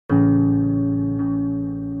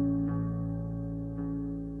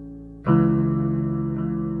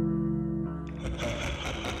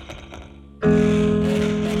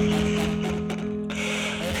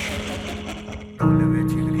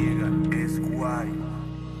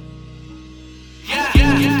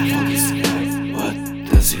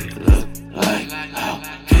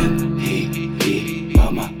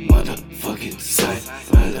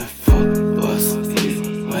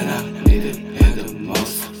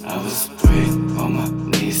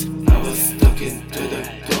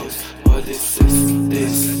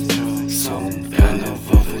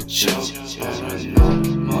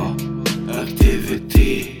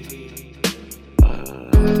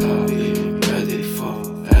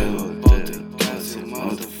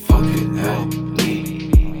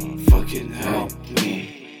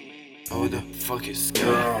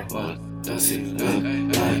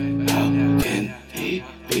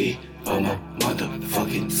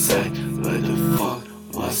say, where the fuck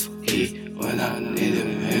was he when I needed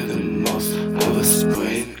him the most? I was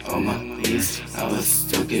praying on my knees, I was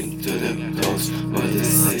talking to the ghost. But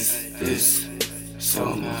this is this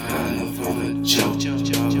some kind of a joke.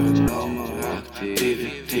 No more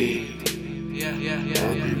activity. I'll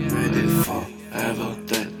be ready forever.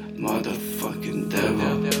 That motherfucking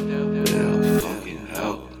devil will fucking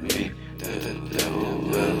help me. That the devil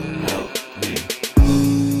will help me.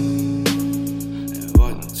 And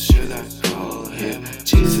what should I call him?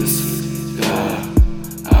 Jesus, God,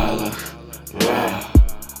 Allah, Ra,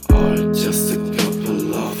 or just a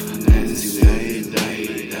couple of names they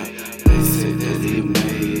died out. They say that he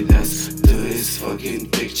made us to his fucking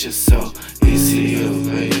picture, so easy a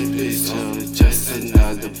rapist, or just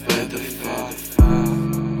another pedophile,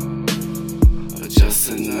 or just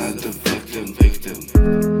another fucking victim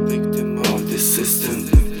of the system.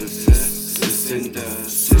 The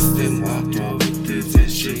system I do with this and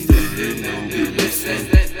shit that they don't be listening.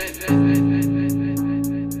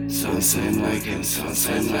 Some say like him, some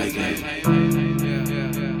say like him.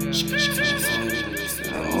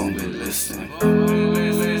 I won't be listening.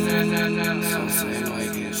 Some say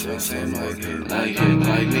like him, some say like him. Like him,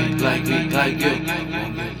 like me, like me, like you.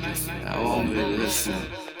 I won't be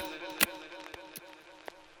listening.